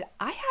 And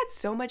I had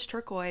so much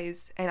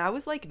turquoise and I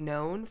was like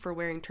known for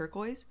wearing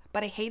turquoise,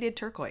 but I hated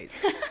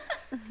turquoise.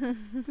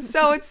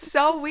 So it's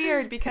so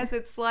weird because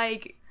it's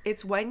like,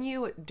 it's when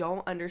you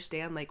don't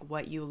understand like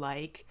what you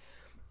like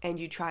and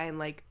you try and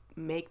like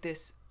make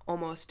this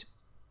almost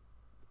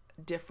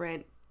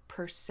different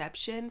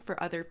perception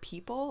for other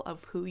people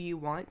of who you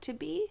want to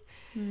be.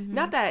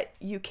 Not that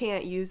you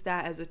can't use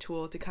that as a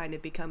tool to kind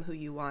of become who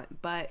you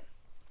want, but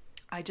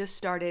I just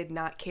started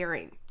not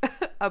caring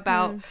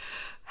about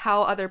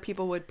how other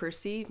people would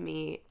perceive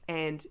me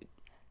and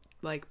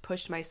like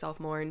pushed myself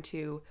more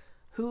into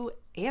who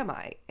am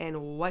I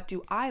and what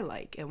do I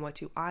like and what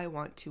do I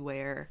want to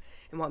wear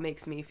and what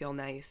makes me feel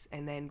nice.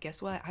 And then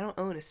guess what? I don't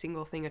own a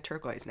single thing of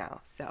turquoise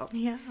now. So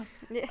Yeah.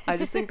 I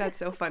just think that's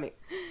so funny.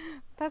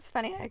 That's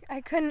funny.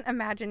 I couldn't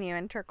imagine you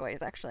in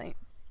turquoise, actually.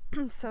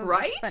 So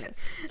Right? That's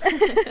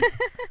funny.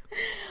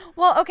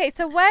 Well, okay.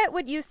 So what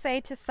would you say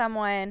to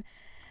someone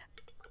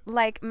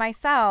like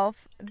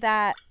myself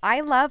that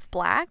I love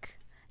black?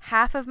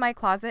 Half of my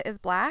closet is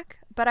black,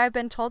 but I've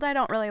been told I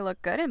don't really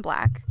look good in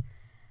black.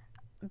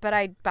 But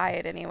I buy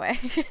it anyway.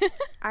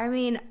 I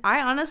mean,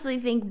 I honestly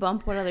think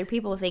bump what other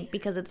people think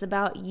because it's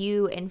about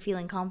you and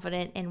feeling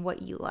confident in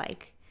what you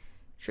like.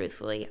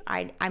 Truthfully,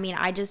 I mean,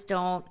 I just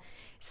don't.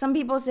 Some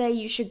people say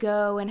you should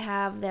go and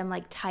have them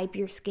like type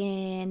your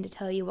skin to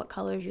tell you what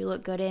colors you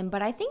look good in,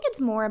 but I think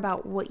it's more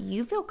about what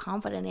you feel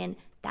confident in.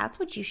 That's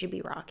what you should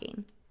be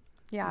rocking.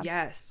 Yeah.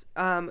 Yes.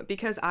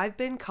 Because I've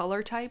been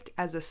color typed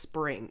as a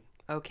spring.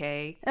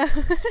 Okay,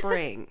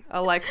 spring.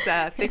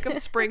 Alexa, think of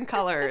spring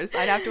colors.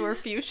 I'd have to wear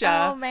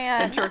fuchsia Oh,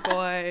 man. and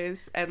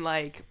turquoise and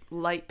like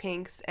light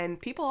pinks.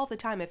 And people all the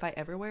time, if I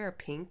ever wear a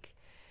pink,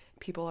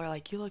 people are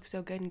like, you look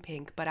so good in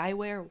pink. But I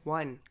wear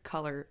one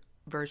color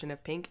version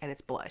of pink and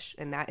it's blush.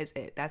 And that is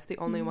it. That's the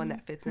only one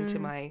that fits into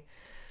my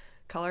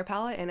color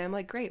palette. And I'm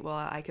like, great,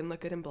 well, I can look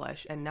good in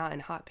blush and not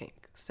in hot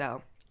pink.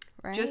 So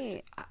Right.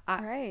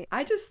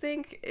 I just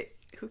think,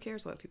 who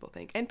cares what people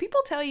think? And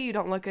people tell you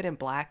don't look good in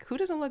black. Who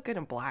doesn't look good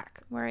in black?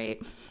 Right.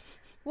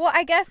 Well,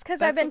 I guess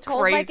because I've That's been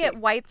told like crazy. it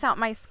whites out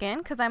my skin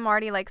because I'm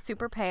already like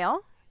super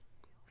pale.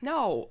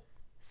 No.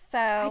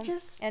 So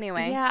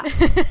anyway. Yeah.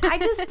 I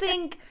just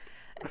think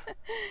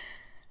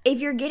if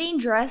you're getting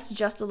dressed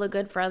just to look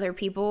good for other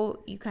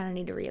people, you kind of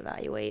need to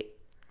reevaluate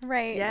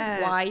Right.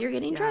 Yes. why you're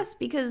getting Yeah. dressed,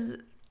 because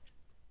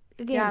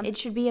again, Yeah. it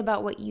should be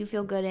about what you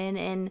feel good in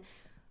and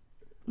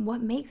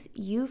what makes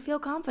you feel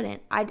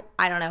confident. I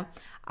don't know.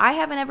 I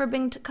haven't ever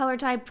been color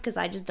typed because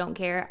I just don't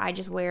care. I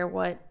just wear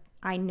what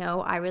I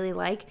know I really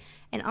like.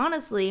 And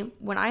honestly,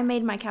 when I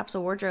made my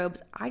capsule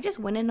wardrobes, I just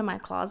went into my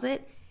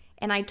closet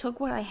and I took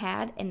what I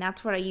had and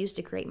that's what I used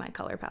to create my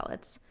color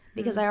palettes,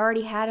 because I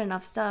already had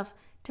enough stuff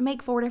to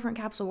make 4 different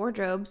capsule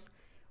wardrobes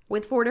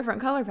with 4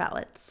 different color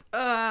palettes.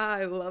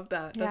 I love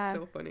that. Yeah. That's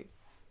so funny.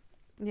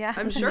 Yeah.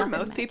 I'm sure Nothing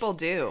most matched. people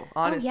do,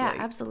 honestly. Oh, yeah,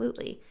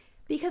 absolutely.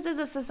 Because as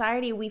a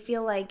society, we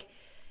feel like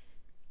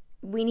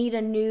we need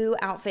a new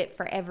outfit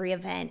for every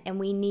event, and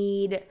we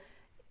need,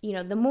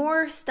 the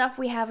more stuff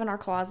we have in our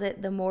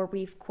closet, the more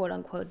we've quote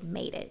unquote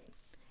made it.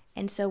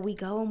 And so we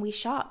go and we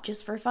shop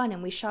just for fun,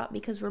 and we shop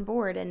because we're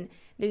bored, and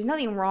there's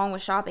nothing wrong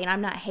with shopping.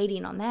 I'm not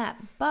hating on that,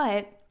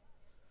 but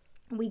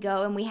we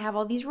go and we have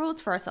all these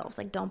rules for ourselves,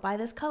 like don't buy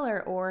this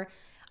color, or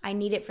I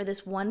need it for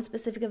this one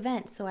specific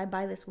event, so I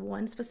buy this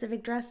one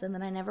specific dress and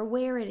then I never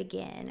wear it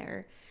again,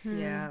 or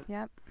Yeah.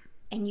 Yep.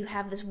 and you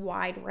have this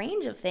wide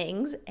range of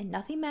things and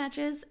nothing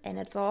matches and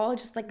it's all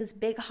just like this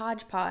big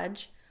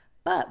hodgepodge.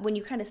 But when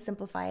you kind of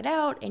simplify it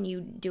out and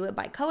you do it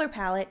by color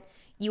palette,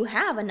 you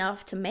have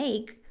enough to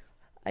make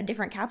a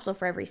different capsule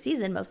for every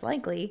season, most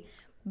likely,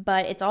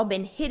 but it's all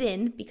been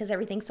hidden because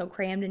everything's so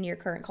crammed in your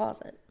current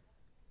closet.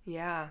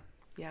 Yeah.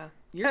 Yeah.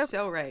 You're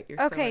so right.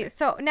 You're Okay,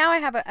 so right. so now I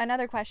have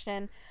another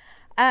question.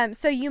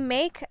 So you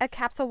make a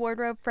capsule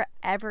wardrobe for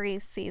every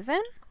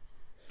season?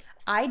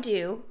 I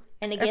do.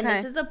 And again, Okay.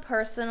 this is a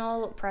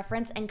personal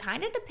preference and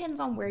kind of depends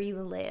on where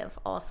you live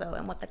also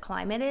and what the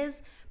climate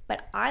is.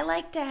 But I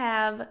like to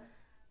have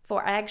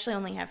I actually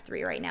only have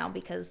 3 right now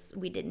because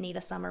we didn't need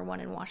a summer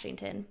one in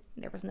Washington.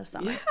 There was no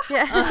summer.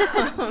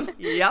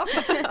 Yep.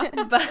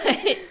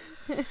 But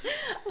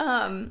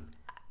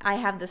I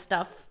have the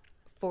stuff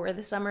for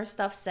the summer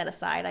stuff set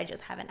aside. I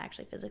just haven't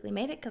actually physically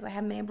made it because I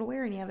haven't been able to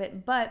wear any of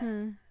it. But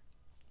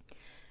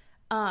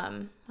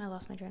I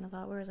lost my train of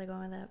thought. Where was I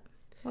going with that?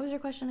 What was your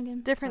question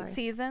again? Different Sorry.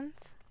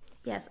 seasons?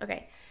 Yes,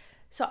 okay.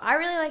 So I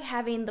really like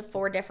having the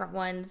 4 different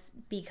ones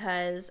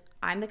because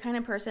I'm the kind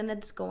of person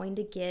that's going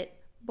to get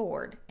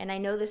bored. And I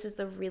know this is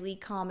the really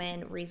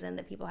common reason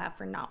that people have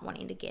for not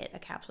wanting to get a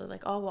capsule.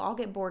 Like, oh, well, I'll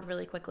get bored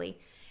really quickly.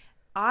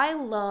 I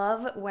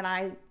love when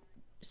I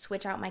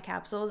switch out my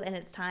capsules and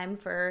it's time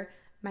for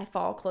my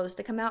fall clothes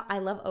to come out. I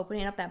love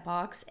opening up that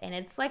box and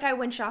it's like I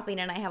went shopping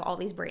and I have all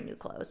these brand new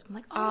clothes. I'm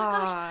like, oh my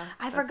gosh, I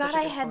that's forgot such a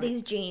I good had point.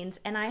 these jeans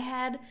and I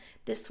had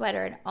this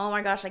sweater and oh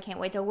my gosh, I can't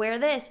wait to wear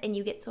this. And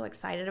you get so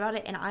excited about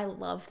it. And I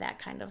love that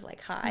kind of like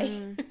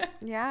high.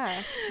 Yeah.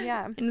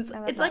 Yeah. And it's I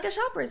love that. like a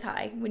shopper's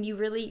high when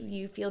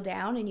you feel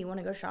down and you want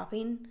to go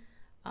shopping.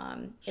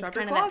 It's Shop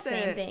kind your of that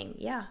same closet. thing.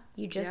 Yeah.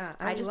 Yeah,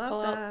 I just love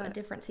pull out a that.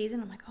 different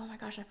season. I'm like, oh my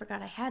gosh, I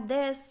forgot I had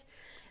this.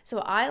 So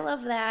I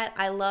love that.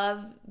 I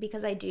love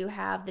because I do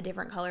have the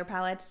different color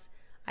palettes.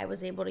 I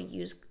was able to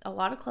use a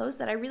lot of clothes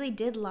that I really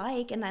did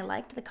like and I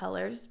liked the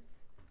colors.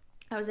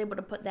 I was able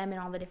to put them in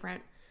all the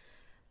different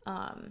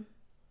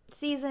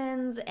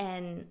seasons,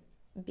 and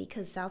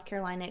because South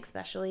Carolina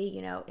especially,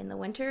 in the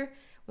winter,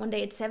 one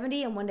day it's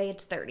 70 and one day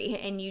it's 30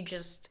 and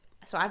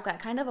so I've got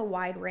kind of a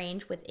wide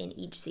range within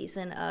each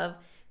season of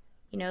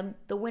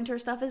the winter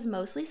stuff is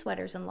mostly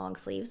sweaters and long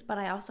sleeves, but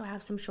I also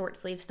have some short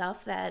sleeve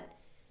stuff that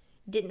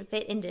didn't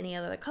fit into any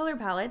other color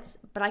palettes,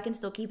 but I can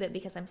still keep it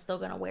because I'm still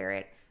going to wear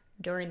it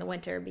during the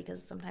winter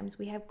because sometimes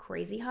we have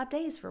crazy hot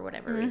days for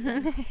whatever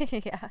reason.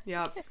 Yeah.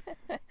 Yep.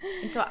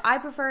 And so I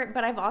prefer it,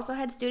 but I've also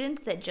had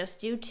students that just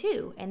do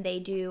 2, and they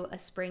do a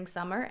spring,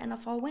 summer, and a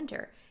fall,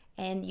 winter.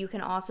 And you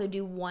can also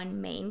do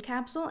one main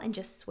capsule and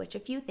just switch a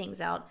few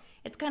things out.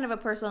 It's kind of a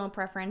personal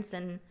preference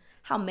and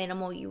how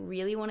minimal you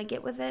really want to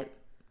get with it.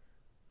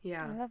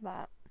 Yeah. I love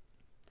that.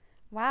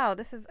 Wow,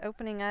 this is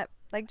opening up.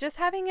 Like, just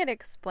having it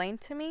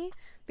explained to me,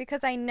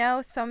 because I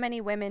know so many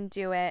women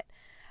do it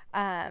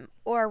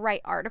or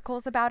write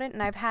articles about it,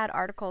 and I've had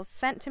articles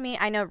sent to me.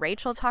 I know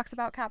Rachel talks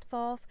about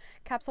capsule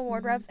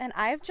wardrobes, and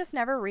I've just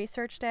never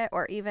researched it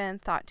or even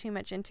thought too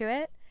much into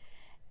it.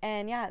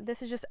 And yeah,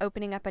 this is just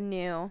opening up a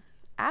new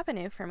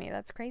avenue for me.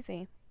 That's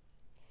crazy.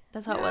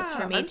 That's how it was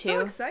for me I'm too. so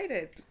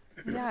excited.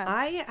 Yeah.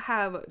 I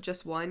have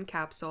just one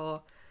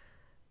capsule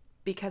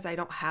because I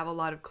don't have a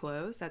lot of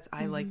clothes.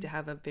 I like to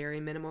have a very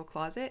minimal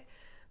closet.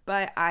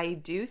 But I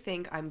do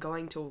think I'm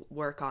going to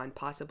work on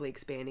possibly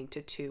expanding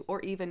to 2 or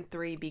even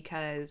 3,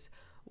 because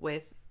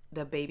with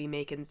the baby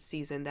making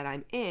season that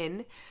I'm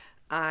in,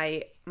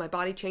 my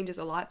body changes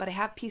a lot, but I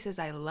have pieces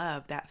I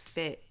love that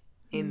fit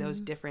in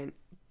those different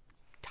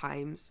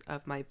times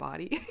of my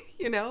body,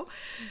 you know?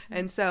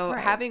 And so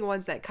having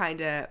ones that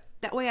kind of,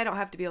 that way I don't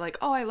have to be like,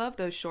 oh, I love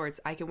those shorts,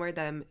 I can wear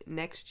them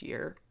next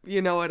year,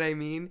 you know what I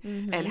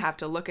mean? And have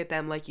to look at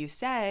them like you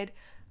said.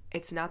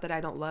 It's not that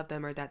I don't love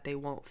them or that they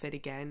won't fit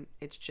again.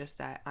 It's just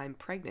that I'm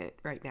pregnant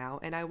right now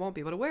and I won't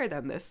be able to wear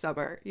them this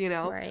summer, you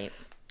know? Right.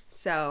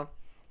 So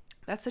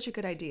that's such a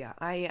good idea.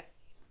 I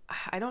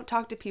don't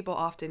talk to people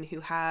often who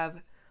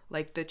have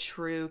like the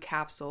true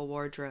capsule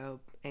wardrobe,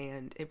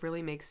 and it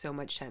really makes so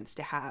much sense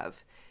to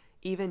have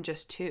even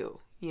just 2,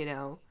 you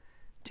know,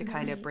 to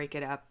kind of break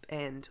it up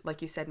and,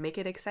 like you said, make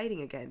it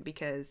exciting again,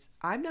 because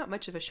I'm not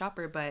much of a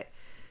shopper, but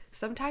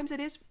sometimes it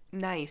is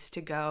nice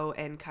to go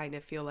and kind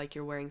of feel like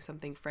you're wearing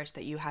something fresh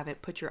that you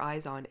haven't put your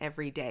eyes on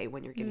every day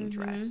when you're getting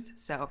dressed.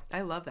 So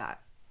I love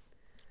that.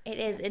 It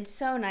is. It's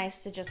so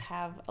nice to just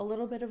have a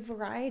little bit of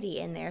variety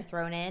in there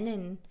thrown in.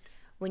 And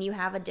when you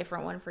have a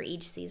different one for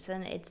each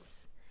season,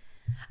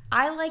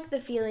 I like the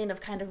feeling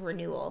of kind of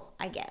renewal,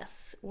 I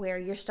guess, where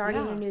you're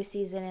starting a new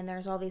season and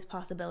there's all these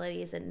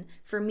possibilities. And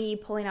for me,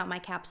 pulling out my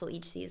capsule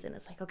each season,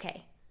 it's like,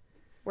 okay,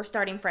 we're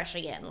starting fresh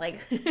again. Like,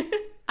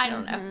 I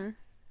don't know.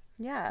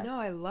 Yeah. No,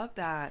 I love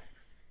that.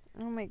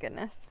 Oh my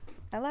goodness.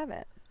 I love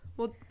it.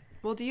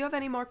 Well, do you have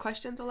any more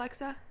questions,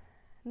 Alexa?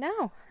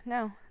 No.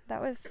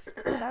 That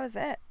was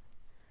it.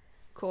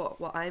 Cool.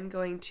 Well, I'm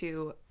going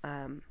to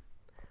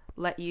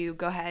let you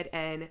go ahead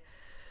and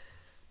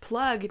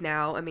plug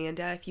now,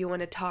 Amanda, if you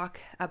want to talk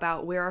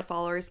about where our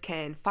followers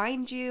can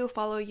find you,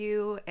 follow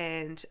you,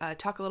 and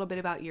talk a little bit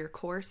about your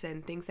course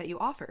and things that you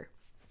offer.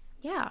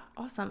 Yeah,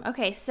 awesome.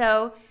 Okay,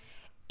 so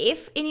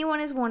if anyone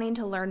is wanting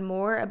to learn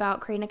more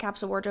about creating a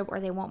capsule wardrobe or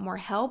they want more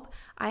help,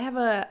 I have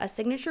a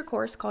signature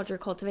course called Your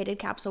Cultivated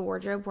Capsule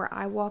Wardrobe, where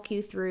I walk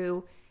you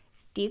through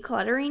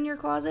decluttering your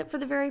closet for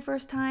the very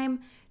first time,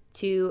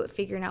 to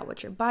figuring out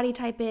what your body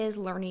type is,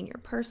 learning your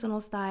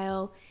personal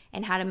style,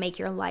 and how to make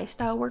your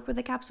lifestyle work with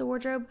a capsule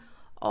wardrobe,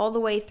 all the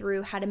way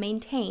through how to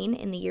maintain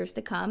in the years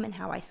to come and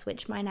how I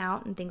switch mine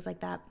out and things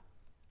like that.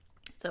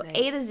 So nice.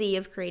 A to Z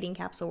of creating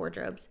capsule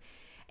wardrobes.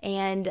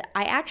 And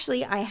I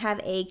have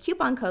a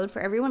coupon code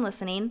for everyone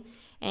listening.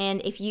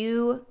 And if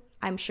you,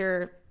 I'm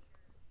sure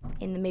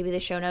in maybe the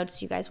show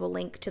notes, you guys will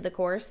link to the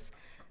course.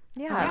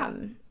 Yeah.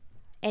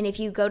 And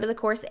if you go to the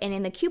course and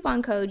in the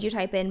coupon code, you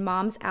type in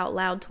Moms Out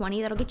Loud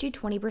 20, that'll get you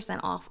 20%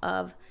 off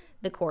of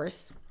the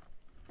course.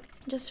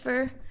 Just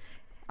for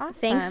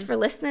thanks for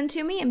listening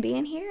to me and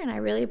being here. And I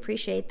really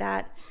appreciate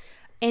that.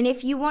 And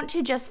if you want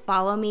to just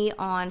follow me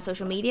on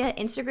social media,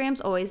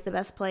 Instagram's always the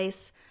best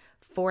place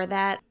for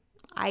that.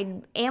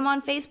 I am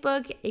on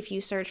Facebook. If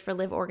you search for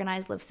Live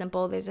Organized, Live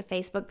Simple, there's a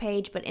Facebook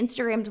page. But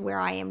Instagram's where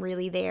I am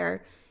really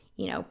there,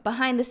 you know,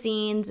 behind the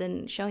scenes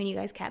and showing you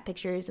guys cat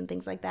pictures and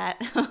things like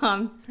that.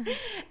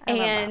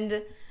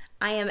 And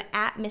I am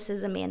at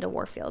Mrs. Amanda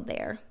Warfield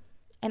there.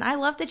 And I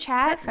love to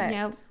chat. Perfect. You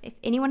know, if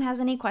anyone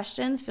has any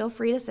questions, feel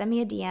free to send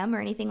me a DM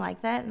or anything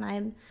like that. And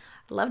I'd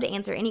love to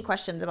answer any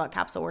questions about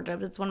capsule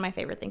wardrobes. It's one of my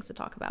favorite things to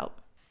talk about.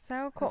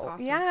 So cool. That's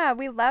awesome. Yeah,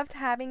 we loved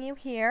having you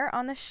here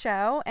on the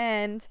show.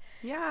 And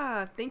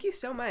yeah, thank you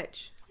so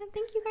much. And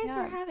thank you guys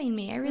for having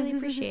me. I really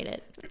appreciate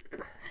it.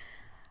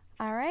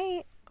 All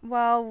right.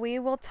 Well, we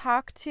will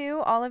talk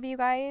to all of you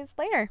guys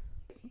later.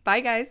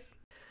 Bye, guys.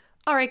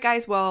 All right,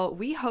 guys. Well,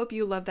 we hope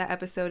you loved that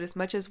episode as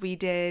much as we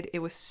did. It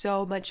was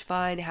so much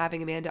fun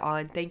having Amanda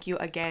on. Thank you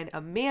again,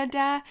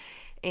 Amanda.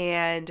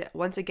 And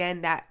once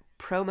again, that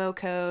promo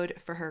code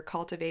for her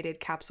Cultivated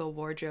Capsule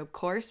Wardrobe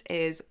course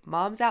is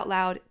Moms Out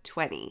Loud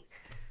 20.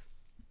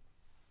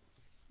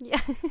 Yeah.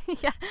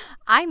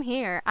 I'm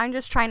here. I'm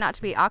just trying not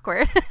to be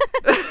awkward.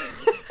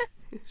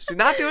 She's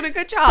not doing a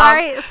good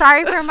job.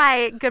 Sorry for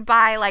my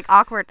goodbye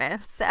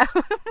awkwardness. So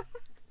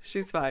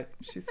She's fine.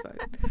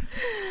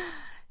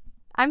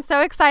 I'm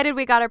so excited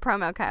we got a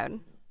promo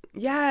code.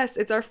 Yes,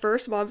 it's our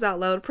first Moms Out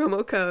Loud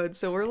promo code,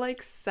 so we're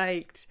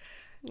psyched.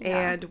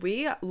 Yeah. And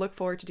we look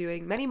forward to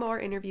doing many more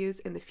interviews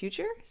in the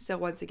future. So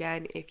once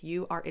again, if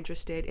you are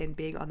interested in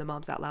being on the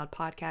Moms Out Loud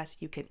podcast,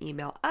 you can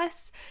email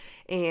us.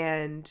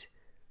 And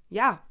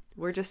yeah,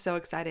 we're just so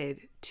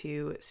excited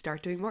to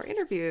start doing more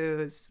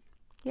interviews.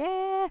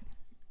 Yeah.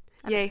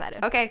 I'm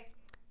excited. Okay.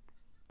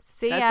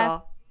 See ya. That's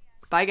all.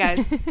 Bye,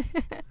 guys.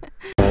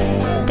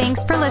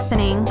 Thanks for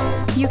listening.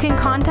 You can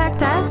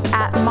contact us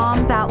at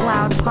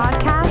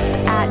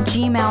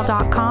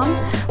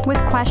momsoutloudpodcast@gmail.com with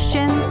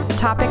questions,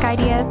 topic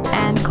ideas,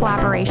 and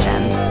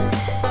collaborations.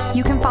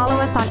 You can follow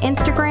us on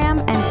Instagram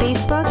and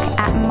Facebook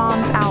at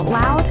Moms Out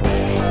Loud.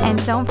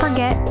 And don't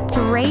forget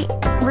to rate,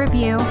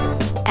 review,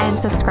 and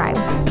subscribe.